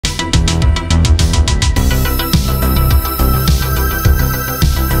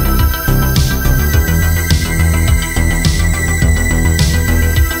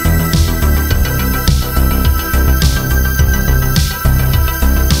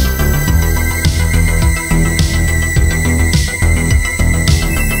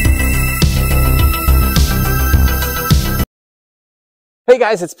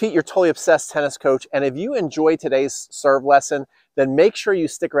guys, it's Pete, your totally obsessed tennis coach. And if you enjoyed today's serve lesson, then make sure you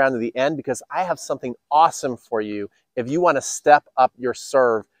stick around to the end because I have something awesome for you if you want to step up your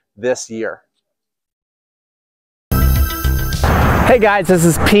serve this year. Hey guys, this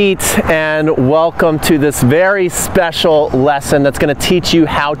is Pete and welcome to this very special lesson that's going to teach you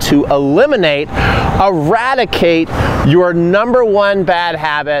how to eradicate your #1 bad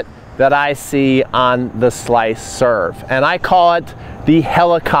habit that I see on the slice serve. And I call it the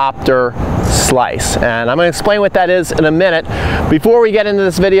helicopter slice. And I'm going to explain what that is in a minute. Before we get into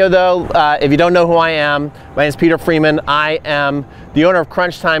this video though, if you don't know who I am, my name is Peter Freeman. I am the owner of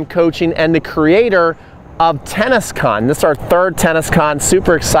Crunch Time Coaching and the creator of TennisCon. This is our 3rd TennisCon.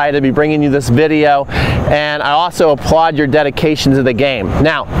 Super excited to be bringing you this video, and I also applaud your dedication to the game.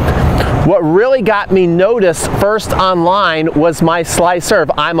 Now, what really got me noticed first online was my slice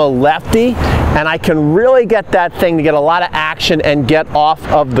serve. I'm a lefty, and I can really get that thing to get a lot of action and get off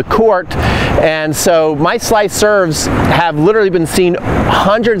of the court. And so my slice serves have literally been seen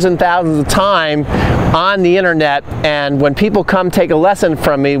hundreds and thousands of times on the internet. And when people come take a lesson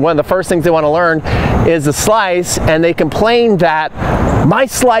from me, one of the first things they want to learn is the slice, and they complain that my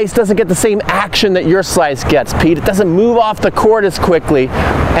slice doesn't get the same action that your slice gets, Pete. It doesn't move off the court as quickly.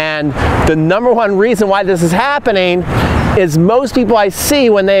 And the #1 reason why this is happening is most people I see,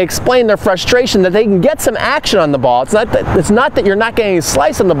 when they explain their frustration that they can get some action on the ball. It's not that you're not getting a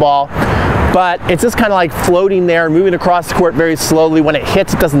slice on the ball, but it's just kind of like floating there and moving across the court very slowly. When it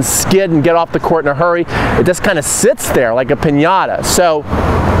hits, it doesn't skid and get off the court in a hurry. It just kind of sits there like a piñata. So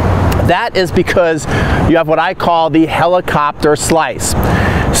that is because you have what I call the helicopter slice.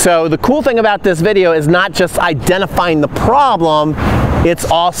 So the cool thing about this video is not just identifying the problem, it's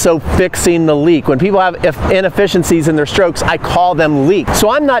also fixing the leak. When people have inefficiencies in their strokes, I call them leaks. So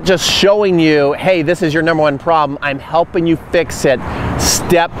I'm not just showing you, hey, this is your #1 problem. I'm helping you fix it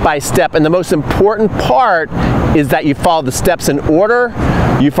step by step. And the most important part is that you follow the steps in order,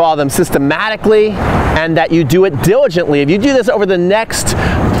 you follow them systematically, and that you do it diligently. If you do this over the next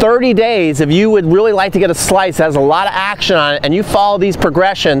 30 days, if you would really like to get a slice that has a lot of action on it, and you follow these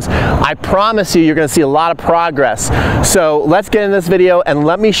progressions, I promise you're going to see a lot of progress. So let's get in this video and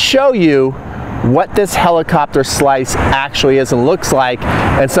let me show you what this helicopter slice actually is and looks like.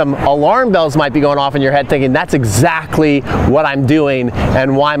 And some alarm bells might be going off in your head thinking that's exactly what I'm doing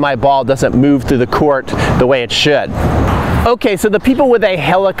and why my ball doesn't move through the court the way it should. Okay, so the people with a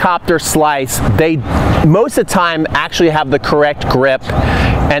helicopter slice, they most of the time actually have the correct grip,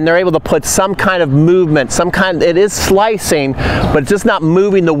 and they're able to put some kind of movement, it is slicing, but it's just not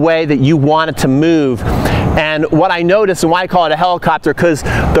moving the way that you want it to move. And what I notice, and why I call it a helicopter, because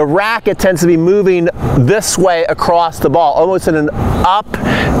the racket tends to be moving this way across the ball, almost in an up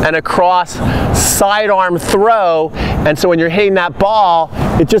and across sidearm throw. And so when you're hitting that ball,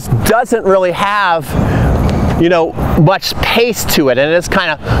 it just doesn't really have, you know, much pace to it, and it just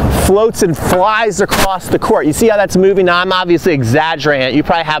kind of floats and flies across the court. You see how that's moving? Now I'm obviously exaggerating it. You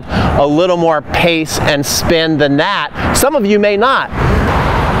probably have a little more pace and spin than that. Some of you may not.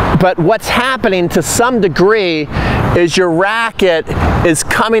 But what's happening to some degree is your racket is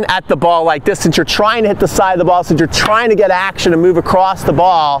coming at the ball like this. Since you're trying to hit the side of the ball, since you're trying to get action and move across the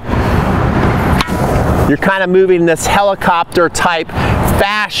ball, you're kind of moving in this helicopter type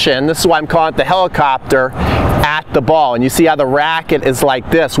fashion. This is why I'm calling it the helicopter at the ball. And you see how the racket is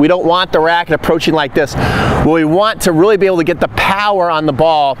like this. We don't want the racket approaching like this. What we want to really be able to get the power on the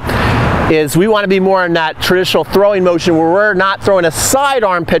ball is we want to be more in that traditional throwing motion where we're not throwing a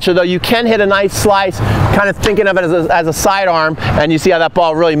sidearm pitcher, though you can hit a nice slice, kind of thinking of it as a sidearm, and you see how that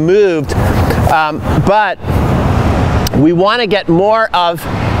ball really moved. But we want to get more of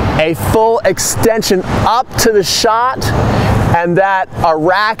a full extension up to the shot, and that a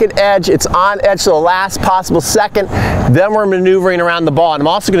racket edge, it's on edge to the last possible second, then we're maneuvering around the ball. And I'm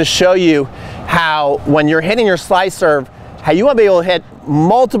also going to show you how when you're hitting your slice serve, how you want to be able to hit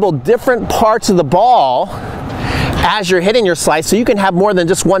multiple different parts of the ball as you're hitting your slice, so you can have more than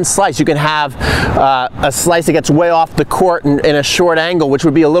just one slice. You can have a slice that gets way off the court in a short angle, which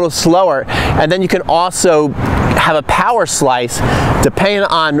would be a little slower, and then you can also have a power slice depending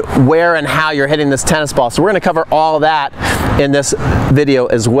on where and how you're hitting this tennis ball. So we're going to cover all of that in this video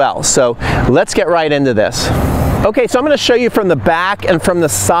as well. So let's get right into this. Okay, so I'm going to show you from the back and from the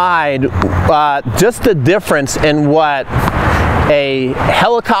side just the difference in what a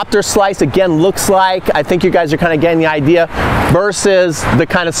helicopter slice, again, looks like, I think you guys are kind of getting the idea, versus the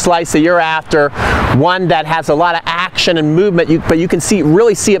kind of slice that you're after, one that has a lot of action and movement, but you can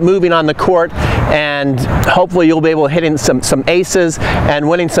really see it moving on the court, and hopefully you'll be able to hit in some aces and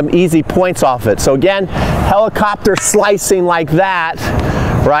winning some easy points off it. So again, helicopter slicing like that,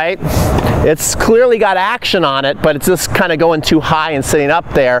 right? It's clearly got action on it, but it's just kind of going too high and sitting up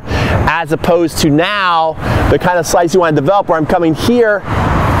there, as opposed to now the kind of slice you want to develop where I'm coming here.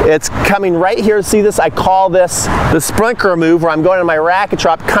 It's coming right here. See this? I call this the sprinkler move, where I'm going to my racket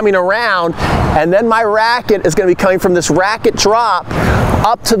drop, coming around, and then my racket is going to be coming from this racket drop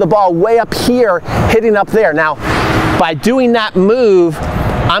up to the ball way up here, hitting up there. Now, by doing that move,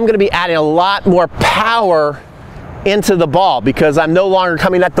 I'm going to be adding a lot more power into the ball, because I'm no longer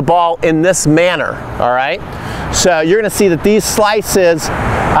coming at the ball in this manner, all right? So you're gonna see that these slices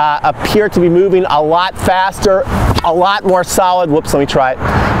appear to be moving a lot faster, a lot more solid. Whoops, let me try it.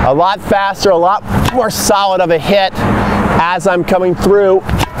 A lot faster, a lot more solid of a hit as I'm coming through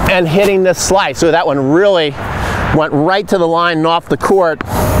and hitting this slice. So that one really went right to the line and off the court.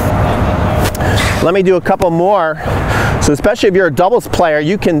 Let me do a couple more. So especially if you're a doubles player,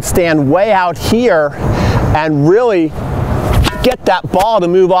 you can stand way out here and really get that ball to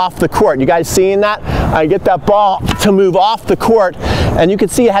move off the court. You guys seeing that? I get that ball to move off the court, and you can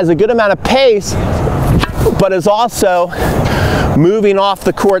see it has a good amount of pace, but is also moving off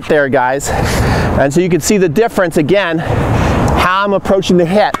the court there, guys. And so you can see the difference again, how I'm approaching the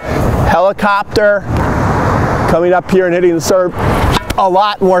hit. Helicopter, coming up here and hitting the serve, a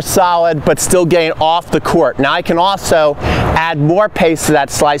lot more solid, but still getting off the court. Now I can also add more pace to that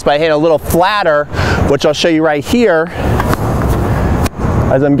slice by hitting a little flatter, which I'll show you right here.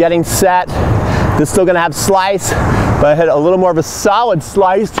 As I'm getting set, this is still gonna have slice, but I hit a little more of a solid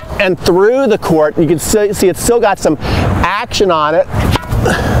slice and through the court. You can see it's still got some action on it.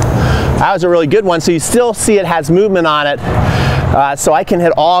 That was a really good one. So you still see it has movement on it. So I can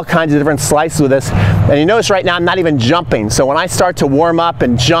hit all kinds of different slices with this. And you notice right now I'm not even jumping. So when I start to warm up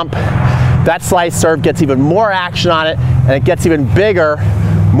and jump, that slice serve gets even more action on it, and it gets even bigger,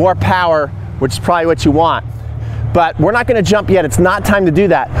 more power, which is probably what you want. But we're not gonna jump yet. It's not time to do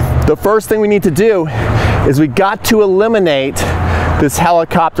that. The first thing we need to do is we got to eliminate this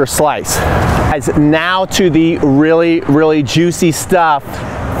helicopter slice. Now to the really, really juicy stuff,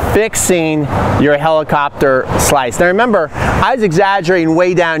 fixing your helicopter slice. Now remember, I was exaggerating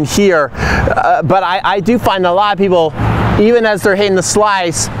way down here, but I do find a lot of people, even as they're hitting the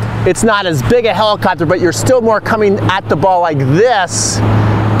slice, it's not as big a helicopter, but you're still more coming at the ball like this,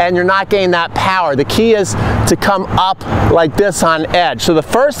 and you're not getting that power. The key is to come up like this on edge. So the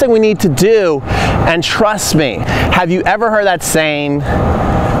first thing we need to do, and trust me, have you ever heard that saying,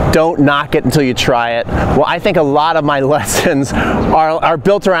 don't knock it until you try it? Well, I think a lot of my lessons are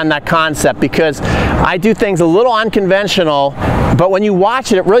built around that concept, because I do things a little unconventional, but when you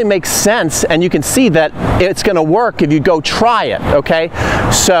watch it, it really makes sense, and you can see that it's gonna work if you go try it, okay?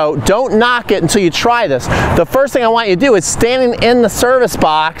 So don't knock it until you try this. The first thing I want you to do is standing in the service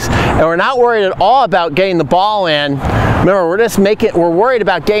box, and we're not worried at all about getting the ball in. Remember, we're worried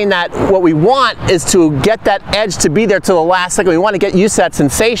about getting that. What we want is to get that edge to be there till the last second. We want to get used to that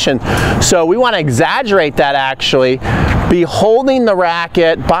sensation. So we want to exaggerate that, actually. Be holding the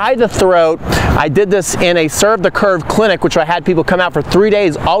racket by the throat. I did this in a Serve the Curve clinic, which I had people come out for 3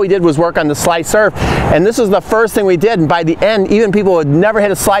 days. All we did was work on the slice serve. And this was the first thing we did. And by the end, even people who had never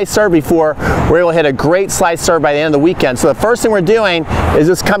hit a slice serve before were able to hit a great slice serve by the end of the weekend. So the first thing we're doing is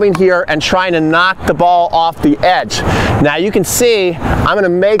just coming here and trying to knock the ball off the edge. Now you can see, I'm gonna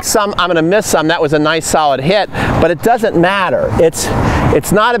make some, I'm gonna miss some. That was a nice solid hit, but it doesn't matter.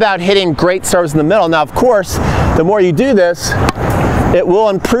 It's not about hitting great serves in the middle. Now, of course, the more you do this, it will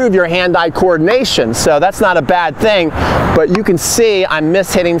improve your hand-eye coordination. So that's not a bad thing, but you can see I'm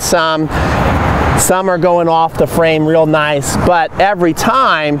mishitting some. Some are going off the frame real nice, but every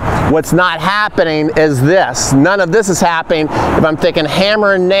time what's not happening is this. None of this is happening if I'm thinking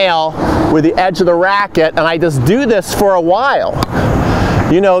hammer and nail with the edge of the racket, and I just do this for a while.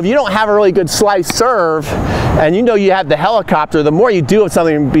 You know, if you don't have a really good slice serve, and you know you have the helicopter, the more you do of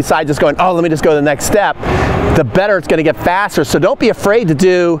something besides just going, oh, let me just go to the next step, the better it's gonna get faster. So don't be afraid to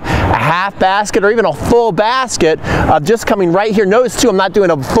do a half basket or even a full basket of just coming right here. Notice too, I'm not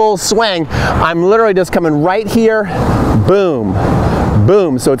doing a full swing. I'm literally just coming right here, boom,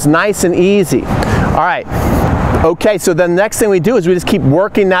 boom. So it's nice and easy. All right. Okay, so then the next thing we do is we just keep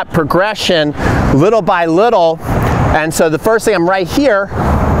working that progression little by little. And so the first thing, I'm right here.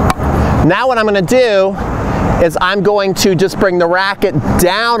 Now what I'm gonna do is I'm going to just bring the racket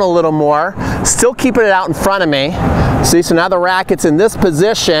down a little more, still keeping it out in front of me. See, so now the racket's in this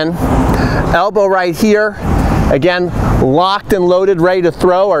position, elbow right here, again, locked and loaded, ready to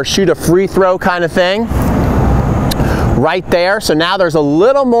throw or shoot a free throw kind of thing. Right there, so now there's a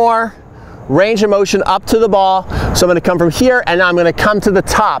little more range of motion up to the ball. So I'm going to come from here and I'm going to come to the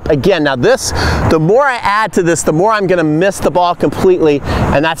top. Again, now this, the more I add to this, the more I'm going to miss the ball completely,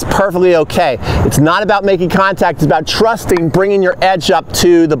 and that's perfectly okay. It's not about making contact, it's about trusting, bringing your edge up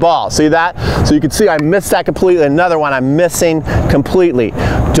to the ball. See that? So you can see I missed that completely. Another one I'm missing completely.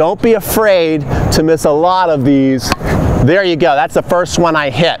 Don't be afraid to miss a lot of these. There you go, that's the first one I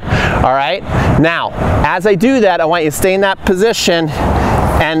hit. All right, now as I do that, I want you to stay in that position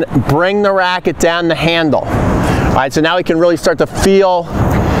and bring the racket down the handle. All right, so now we can really start to feel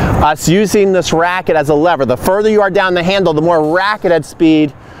us using this racket as a lever. The further you are down the handle, the more racket head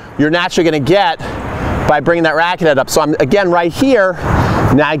speed you're naturally going to get by bringing that racket head up. So I'm again right here.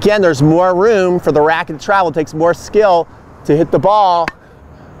 Now again, there's more room for the racket to travel. It takes more skill to hit the ball.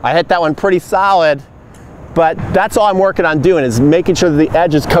 I hit that one pretty solid, but that's all I'm working on doing, is making sure that the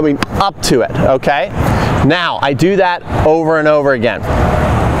edge is coming up to it, okay? Now, I do that over and over again.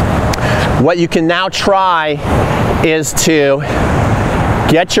 What you can now try is to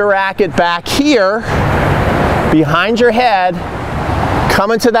get your racket back here, behind your head, come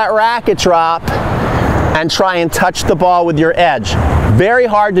into that racket drop, and try and touch the ball with your edge. Very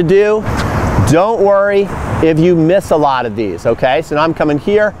hard to do. Don't worry if you miss a lot of these, okay? So now I'm coming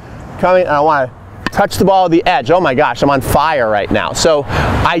here, and I want to touch the ball with the edge. Oh my gosh, I'm on fire right now. So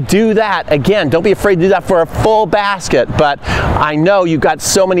I do that. Again, don't be afraid to do that for a full basket, but I know you've got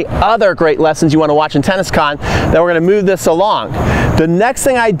so many other great lessons you want to watch in Tennis Con that we're going to move this along. The next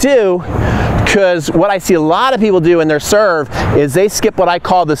thing I do, because what I see a lot of people do in their serve is they skip what I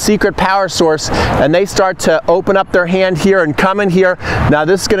call the secret power source, and they start to open up their hand here and come in here. Now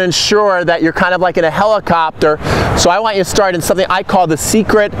this is going to ensure that you're kind of like in a helicopter, so I want you to start in something I call the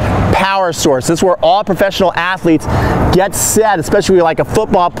secret power source. This is where all professional athletes get set, especially like a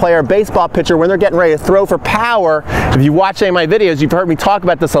football player, baseball pitcher, when they're getting ready to throw for power. If you watch any of my videos, you've heard me talk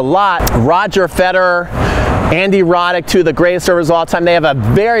about this a lot. Roger Federer, Andy Roddick, two of the greatest servers of all time, they have a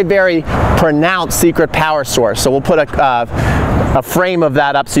very, very pronounced secret power source. So we'll put a frame of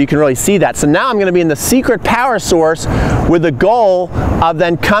that up so you can really see that. So now I'm going to be in the secret power source with the goal of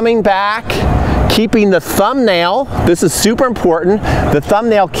then coming back, keeping the thumbnail, this is super important, the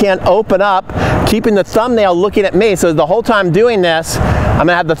thumbnail can't open up, keeping the thumbnail looking at me. So the whole time doing this, I'm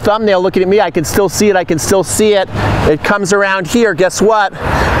gonna have the thumbnail looking at me. I can still see it, I can still see it. It comes around here, guess what?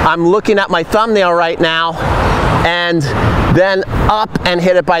 I'm looking at my thumbnail right now, and then up and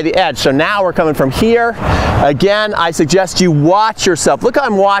hit it by the edge. So now we're coming from here. Again, I suggest you watch yourself. Look how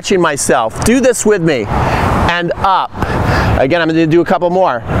I'm watching myself. Do this with me. And up. Again, I'm going to do a couple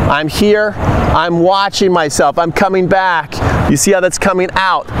more. I'm here. I'm watching myself. I'm coming back. You see how that's coming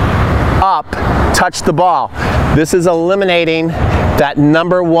out? Up. Touch the ball. This is eliminating that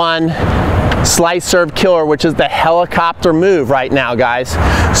 #1 slice serve killer, which is the helicopter move right now, guys.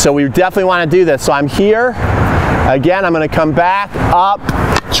 So we definitely want to do this. So I'm here. Again, I'm going to come back, up,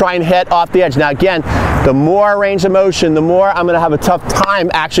 try and hit off the edge. Now again, the more range of motion, the more I'm going to have a tough time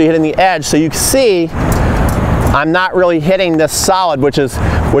actually hitting the edge. So you can see I'm not really hitting this solid, which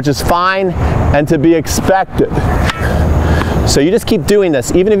is fine and to be expected. So you just keep doing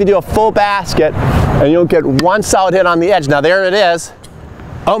this. Even if you do a full basket and you don't get one solid hit on the edge. Now there it is.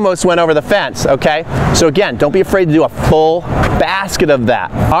 Almost went over the fence, okay? So again, don't be afraid to do a full basket of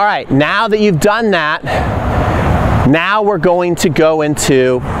that. All right, now that you've done that, now we're going to go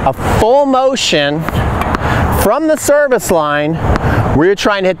into a full motion from the service line where you're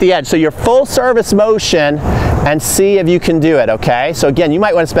trying to hit the edge. So your full service motion, and see if you can do it, okay? So again, you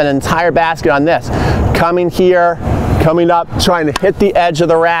might want to spend an entire basket on this. Coming here, coming up, trying to hit the edge of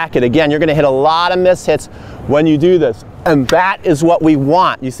the racket. Again, you're going to hit a lot of missed hits when you do this. And that is what we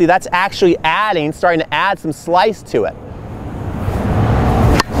want. You see, that's actually starting to add some slice to it.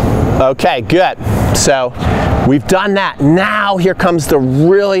 Okay, good. So we've done that. Now here comes the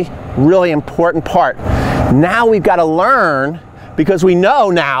really, really important part. Now we've got to learn, because we know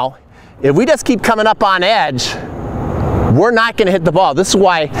now, if we just keep coming up on edge, we're not going to hit the ball. This is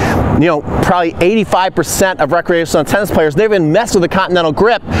why, you know, probably 85% of recreational tennis players, they've been messed with the continental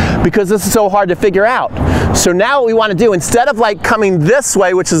grip because this is so hard to figure out. So now what we want to do, instead of like coming this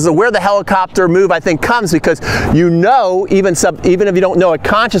way, which is where the helicopter move I think comes, because you know, even if you don't know it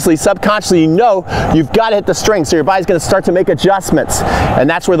consciously, subconsciously you know you've got to hit the string. So your body's going to start to make adjustments, and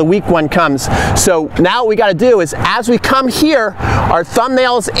that's where the weak one comes. So now what we got to do is, as we come here, our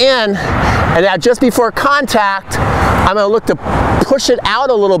thumbnail's in, and now just before contact, I'm going to look to push it out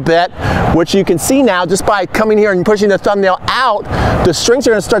a little bit, which you can see now just by coming here and pushing the thumbnail out, the strings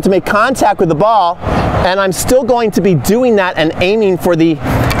are going to start to make contact with the ball, and I'm still going to be doing that and aiming for the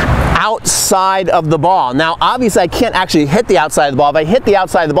outside of the ball. Now obviously I can't actually hit the outside of the ball. If I hit the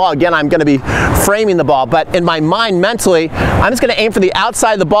outside of the ball, again, I'm going to be framing the ball, but in my mind mentally, I'm just going to aim for the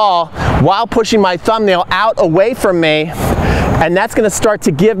outside of the ball while pushing my thumbnail out away from me, and that's going to start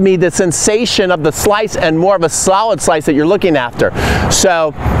to give me the sensation of the slice and more of a solid slice that you're looking after.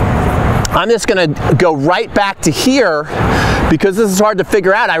 So I'm just going to go right back to here, because this is hard to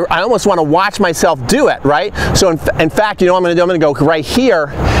figure out. I almost want to watch myself do it, right? So in fact, you know what I'm going to do? I'm going to go right here,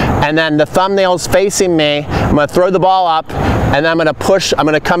 and then the thumbnail's facing me. I'm going to throw the ball up, and then I'm going to push. I'm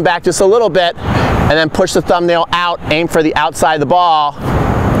going to come back just a little bit, and then push the thumbnail out, aim for the outside of the ball.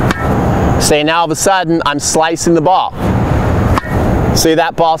 Say now all of a sudden, I'm slicing the ball. See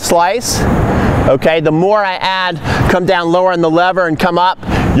that ball slice? Okay, the more I add, come down lower on the lever and come up,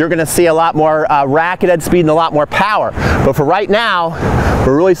 you're going to see a lot more racket head speed and a lot more power. But for right now,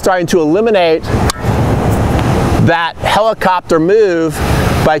 we're really starting to eliminate that helicopter move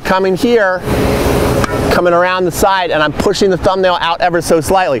by coming here, coming around the side, and I'm pushing the thumbnail out ever so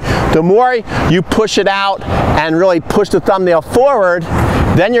slightly. The more you push it out and really push the thumbnail forward,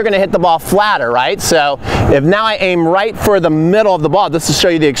 then you're going to hit the ball flatter, right? So if now I aim right for the middle of the ball, just to show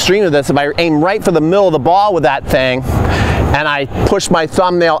you the extreme of this, if I aim right for the middle of the ball with that thing, and I push my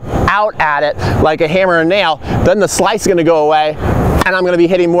thumbnail out at it like a hammer and nail, then the slice is going to go away, and I'm going to be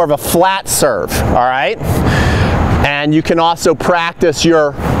hitting more of a flat serve, all right? And you can also practice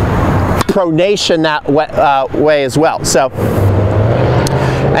your pronation that way as well. So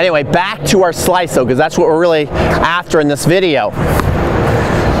anyway, back to our slice though, because that's what we're really after in this video.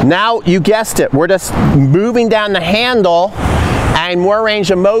 Now, you guessed it, we're just moving down the handle and more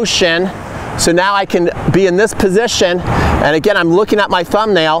range of motion. So now I can be in this position, and again, I'm looking at my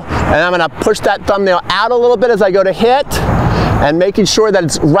thumbnail, and I'm going to push that thumbnail out a little bit as I go to hit, and making sure that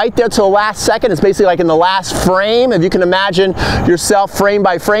it's right there till the last second. It's basically like in the last frame. If you can imagine yourself frame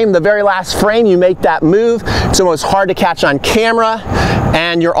by frame, the very last frame you make that move. It's almost hard to catch on camera,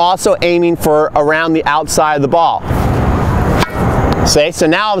 and you're also aiming for around the outside of the ball. See, so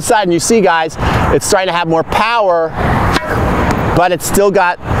now all of a sudden you see, guys, it's starting to have more power, but it's still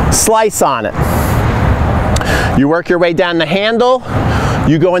got slice on it. You work your way down the handle,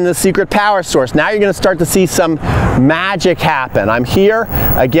 you go into the secret power source. Now you're going to start to see some magic happen. I'm here,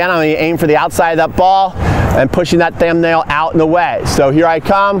 again, I'm going to aim for the outside of that ball and pushing that thumbnail out and away. So here I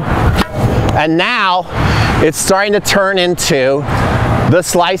come, and now it's starting to turn into the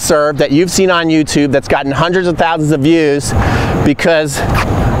slice serve that you've seen on YouTube that's gotten hundreds of thousands of views, because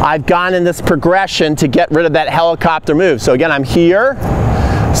I've gone in this progression to get rid of that helicopter move. So again, I'm here,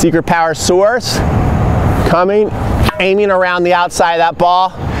 secret power source, coming, aiming around the outside of that ball.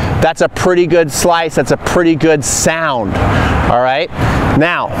 That's a pretty good slice, that's a pretty good sound, all right?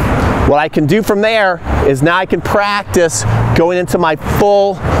 Now, what I can do from there is now I can practice going into my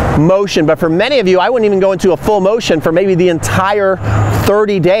full motion. But for many of you, I wouldn't even go into a full motion for maybe the entire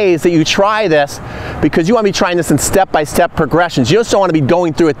 30 days that you try this, because you want to be trying this in step-by-step progressions. You just don't want to be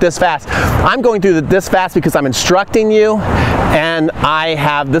going through it this fast. I'm going through it this fast because I'm instructing you, and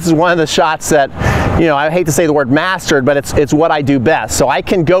this is one of the shots that, you know, I hate to say the word mastered, but it's what I do best. So I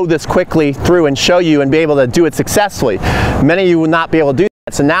can go this quickly through and show you and be able to do it successfully. Many of you will not be able to do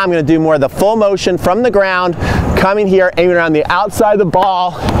that. So now I'm going to do more of the full motion from the ground, coming here, aiming around the outside of the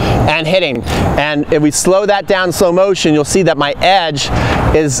ball and hitting. And if we slow that down in slow motion, you'll see that my edge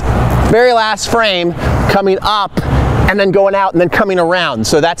is very last frame coming up and then going out and then coming around.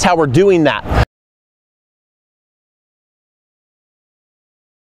 So that's how we're doing that.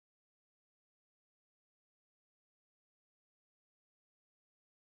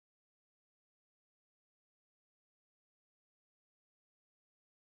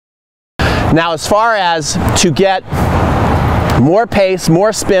 Now, as far as to get more pace,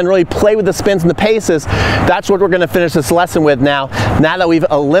 more spin, really play with the spins and the paces, that's what we're going to finish this lesson with now. Now that we've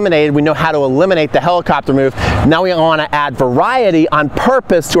eliminated, we know how to eliminate the helicopter move, now we want to add variety on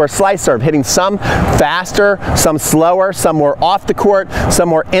purpose to our slice serve, hitting some faster, some slower, some more off the court, some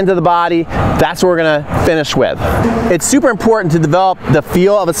more into the body. That's what we're going to finish with. It's super important to develop the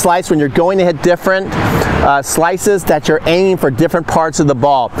feel of a slice when you're going to hit different. slices that you're aiming for different parts of the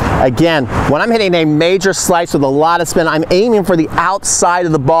ball. Again, when I'm hitting a major slice with a lot of spin, I'm aiming for the outside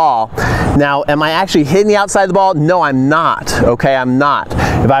of the ball. Now, am I actually hitting the outside of the ball? No, I'm not, okay, I'm not.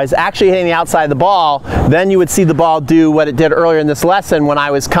 If I was actually hitting the outside of the ball, then you would see the ball do what it did earlier in this lesson when I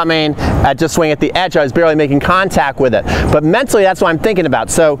was coming at just swing at the edge. I was barely making contact with it. But mentally, that's what I'm thinking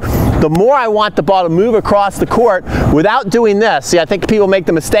about. So the more I want the ball to move across the court without doing this, see, I think people make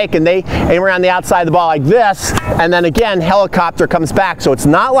the mistake and they aim around the outside of the ball like this, and then again, helicopter comes back. So it's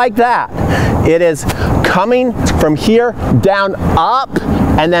not like that. It is coming from here down up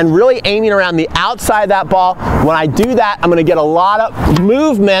and then really aiming around the outside of that ball. When I do that, I'm going to get a lot of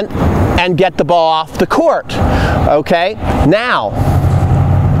movement and get the ball off the court. Okay, now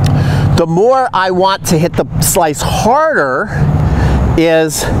the more I want to hit the slice harder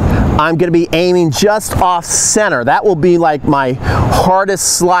is I'm going to be aiming just off center. That will be like my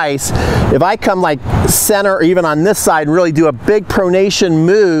hardest slice. If I come like center or even on this side and really do a big pronation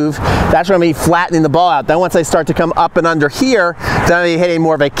move, that's going to be flattening the ball out. Then once I start to come up and under here, then I'm going to be hitting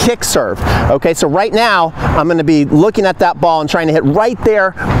more of a kick serve. Okay, so right now I'm going to be looking at that ball and trying to hit right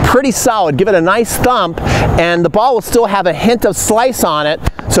there pretty solid, give it a nice thump, and the ball will still have a hint of slice on it.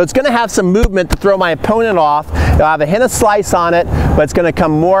 So it's going to have some movement to throw my opponent off. It'll have a hint of slice on it, but it's going to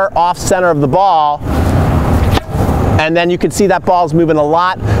come more off center of the ball. And then you can see that ball's moving a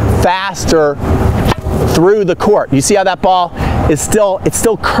lot faster through the court. You see how that ball is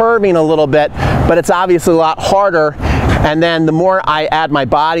still curving a little bit, but it's obviously a lot harder. And then the more I add my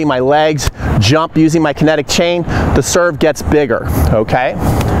body, my legs, jump using my kinetic chain, the serve gets bigger, okay?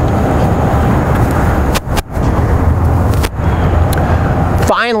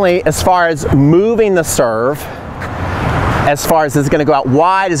 Finally, as far as moving the serve, as far as it's going to go out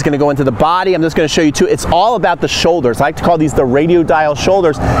wide, it's going to go into the body, I'm just going to show you too, it's all about the shoulders. I like to call these the radio dial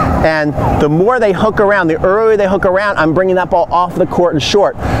shoulders, and the more they hook around, the earlier they hook around, I'm bringing that ball off the court and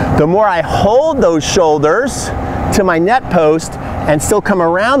short. The more I hold those shoulders to my net post and still come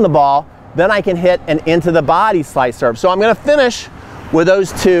around the ball, then I can hit an into the body slice serve. So I'm going to finish with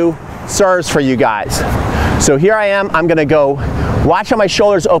those two serves for you guys. So here I am, I'm going to go. Watch how my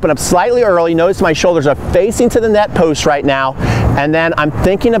shoulders open up slightly early. Notice my shoulders are facing to the net post right now. And then I'm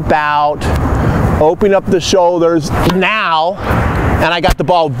thinking about opening up the shoulders now. And I got the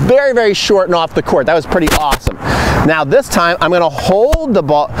ball very, very short and off the court. That was pretty awesome. Now this time I'm going to hold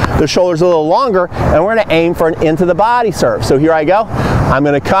the shoulders a little longer, and we're going to aim for an into the body serve. So here I go. I'm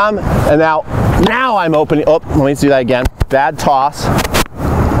going to come, and now I'm opening. Oh, let me do that again. Bad toss.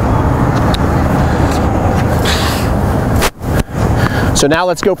 So now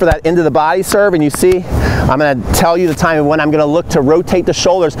let's go for that into the body serve, and you see, I'm going to tell you the time when I'm going to look to rotate the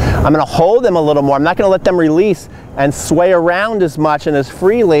shoulders. I'm going to hold them a little more. I'm not going to let them release and sway around as much and as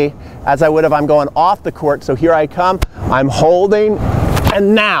freely as I would if I'm going off the court. So here I come, I'm holding,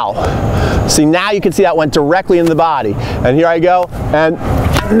 and now. See, now you can see that went directly into the body. And here I go, and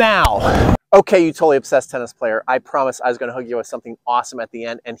now. Okay, you totally obsessed tennis player, I promised I was going to hook you with something awesome at the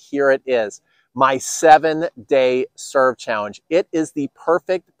end, and here it is. My 7-day serve challenge. It is the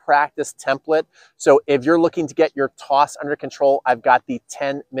perfect practice template. So if you're looking to get your toss under control, I've got the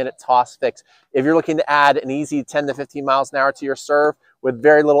 10-minute toss fix. If you're looking to add an easy 10 to 15 miles an hour to your serve with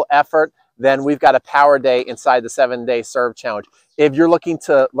very little effort, then we've got a power day inside the 7-day serve challenge. If you're looking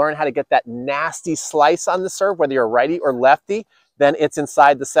to learn how to get that nasty slice on the serve, whether you're righty or lefty, then it's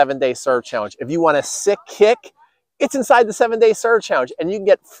inside the 7-day serve challenge. If you want a sick kick, it's inside the 7-day serve challenge, and you can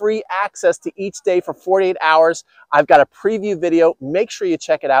get free access to each day for 48 hours. I've got a preview video. Make sure you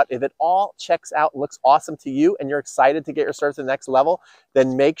check it out. If it all checks out and looks awesome to you and you're excited to get your serve to the next level,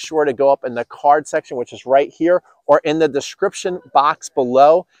 then make sure to go up in the card section, which is right here, or in the description box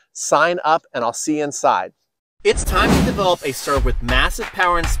below. Sign up, and I'll see you inside. It's time to develop a serve with massive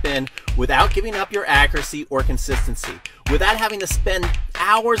power and spin without giving up your accuracy or consistency, without having to spend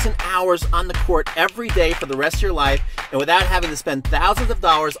hours and hours on the court every day for the rest of your life, and without having to spend thousands of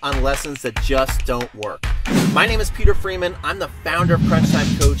dollars on lessons that just don't work. My name is Peter Freeman. I'm the founder of Crunch Time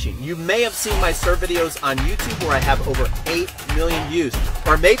Coaching. You may have seen my serve videos on YouTube where I have over 8 million views.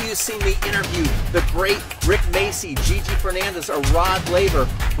 Or maybe you've seen me interview the great Rick Macy, Gigi Fernandez, or Rod Laver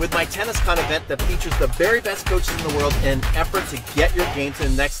with my TennisCon event that features the very best coaches in the world in an effort to get your game to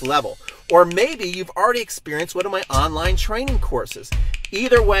the next level. Or maybe you've already experienced one of my online training courses.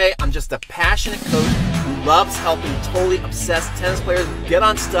 Either way, I'm just a passionate coach who loves helping totally obsessed tennis players get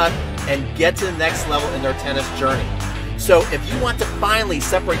unstuck and get to the next level in their tennis journey. So if you want to finally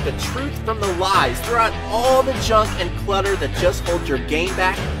separate the truth from the lies, throw out all the junk and clutter that just holds your game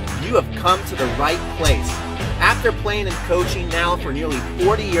back, you have come to the right place. After playing and coaching now for nearly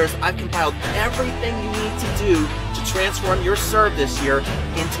 40 years, I've compiled everything you need to do to transform your serve this year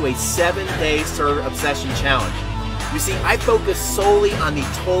into a 7-day serve obsession challenge. You see, I focus solely on the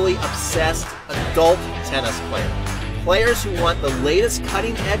totally obsessed adult tennis player. Players who want the latest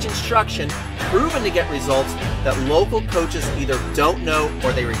cutting-edge instruction proven to get results that local coaches either don't know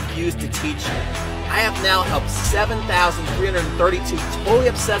or they refuse to teach you. I have now helped 7,332 totally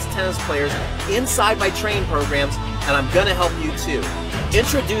obsessed tennis players inside my training programs, and I'm going to help you too.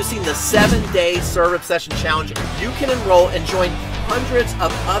 Introducing the 7-Day Serve Obsession Challenge, you can enroll and join hundreds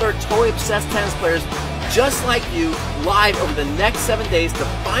of other totally obsessed tennis players just like you live over the next 7 days to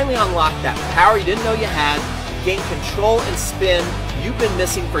finally unlock that power you didn't know you had, gain control and spin you've been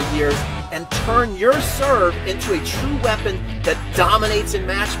missing for years, and turn your serve into a true weapon that dominates in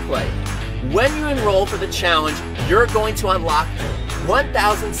match play. When you enroll for the challenge, you're going to unlock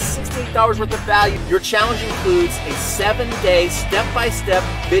 $1,068 worth of value. Your challenge includes a 7-day step-by-step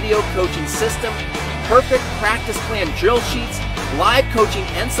video coaching system, perfect practice plan drill sheets, live coaching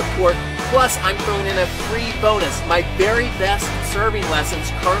and support, plus I'm throwing in a free bonus, my very best serving lessons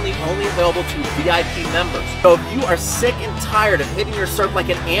currently only available to VIP members. So if you are sick and tired of hitting your serve like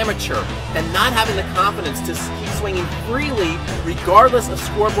an amateur and not having the confidence to keep swinging freely regardless of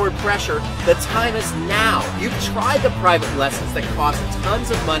scoreboard pressure, the time is now. You've tried the private lessons that cost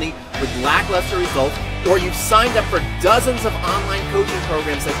tons of money with lackluster results, or you've signed up for dozens of online coaching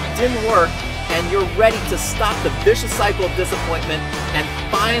programs that didn't work, and you're ready to stop the vicious cycle of disappointment and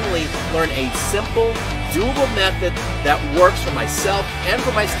finally learn a simple, doable method that works for myself and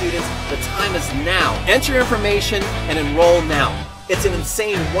for my students. The time is now. Enter your information and enroll now. It's an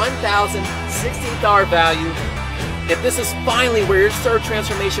insane $1,068 value. If this is finally where your serve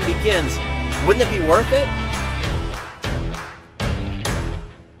transformation begins, wouldn't it be worth it?